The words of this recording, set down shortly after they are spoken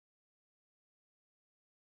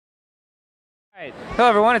Right. Hello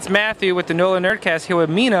everyone, it's Matthew with the NOLAnerdcast here with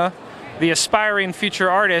Mina, the aspiring future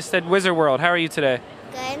artist at Wizard World. How are you today?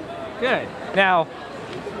 Good. Good. Now,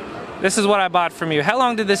 this is what I bought from you. How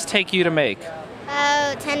long did this take you to make?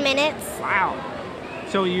 10 minutes. Wow.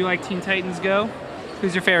 So you like Teen Titans Go?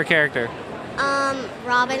 Who's your favorite character?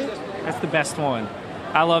 Robin. That's the best one.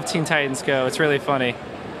 I love Teen Titans Go. It's really funny.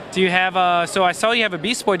 Do you have so I saw you have a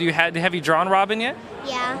Beast Boy. Have you drawn Robin yet?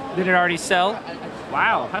 Yeah. Did it already sell?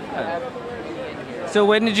 Wow. How fun. So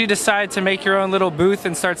when did you decide to make your own little booth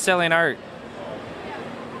and start selling art?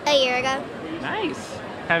 A year ago. Nice.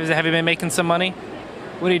 Have you been making some money?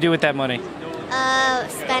 What do you do with that money?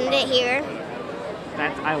 Spend it here.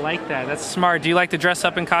 I like that. That's smart. Do you like to dress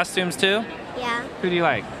up in costumes too? Yeah. Who do you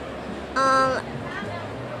like?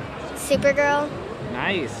 Supergirl.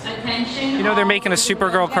 Nice. You know they're making a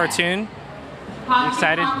Supergirl cartoon? You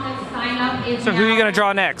excited? So who are you going to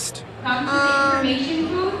draw next?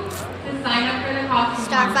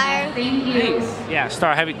 Starfire. Nice.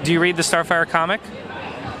 Yeah, do you read the Starfire comic?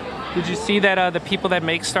 Did you see that the people that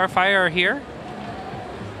make Starfire are here?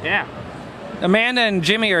 Yeah. Amanda and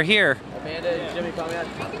Jimmy are here. Amanda and Jimmy called me out.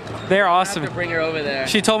 They're awesome. I have to bring her over there.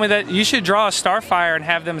 She told me that you should draw a Starfire and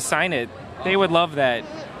have them sign it. They would love that.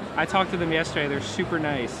 I talked to them yesterday. They're super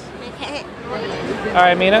nice. Okay. All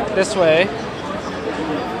right, Mina, this way.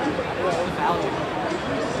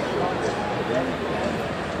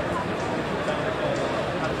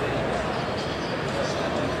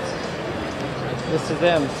 This is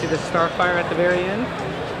them. See the Starfire at the very end?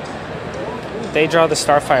 They draw the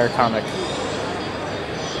Starfire comic.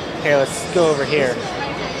 Here, let's go over here.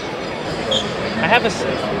 I have a...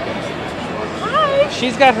 Hi!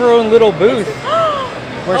 She's got her own little booth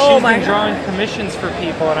where she's been drawing commissions for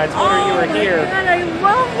people, and I told her you were here. God, I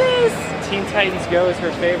love this! Teen Titans Go is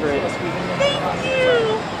her favorite. Thank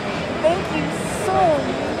you! Thank you so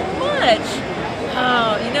much!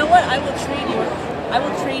 Oh, you know what? I will trade you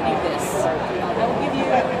this. I will give you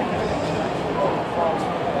one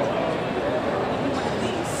of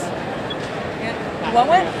these. You want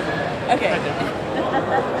one? Okay.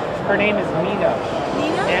 Her name is Mina.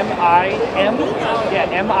 Mina? M-I-M? Yeah,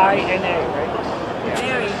 M-I-N-A, right? Yeah.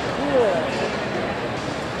 Very cool.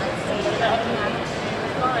 Let's see if I can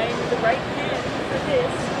find the right pen for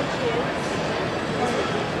this, which is...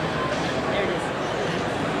 There it is.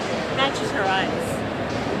 Matches her eyes.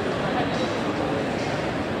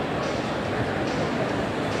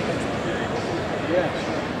 Yeah.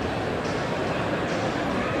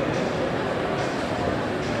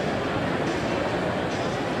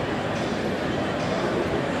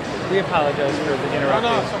 We apologize for the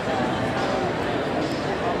interruption.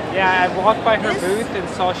 Yeah, I walked by her booth and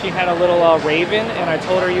saw she had a little raven, and I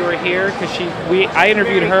told her you were here because I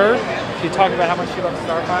interviewed her. She talked about how much she loves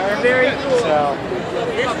Starfire. Very cool. So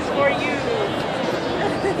this is for you.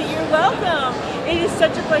 You're welcome. It is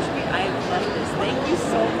such a pleasure. I love this. Thank you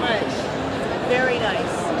so much. Very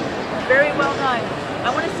nice. Very well done. I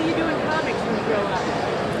want to see you doing comics when you grow up.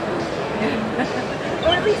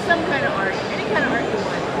 Or at least some kind of art. Any kind of art you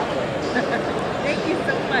want. Thank you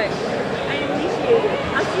so much. I appreciate it.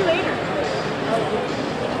 I'll see you later.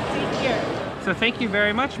 Take care. So thank you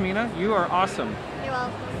very much, Mina. You are awesome. You're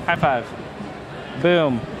welcome. High five.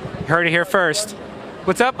 Boom. You heard it here first.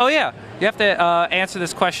 What's up? Oh yeah, you have to answer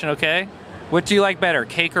this question, okay? What do you like better,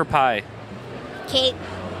 cake or pie? Cake.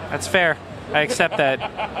 That's fair. I accept that.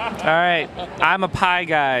 All right. I'm a pie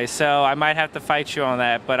guy, so I might have to fight you on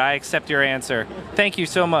that, but I accept your answer. Thank you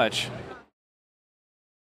so much.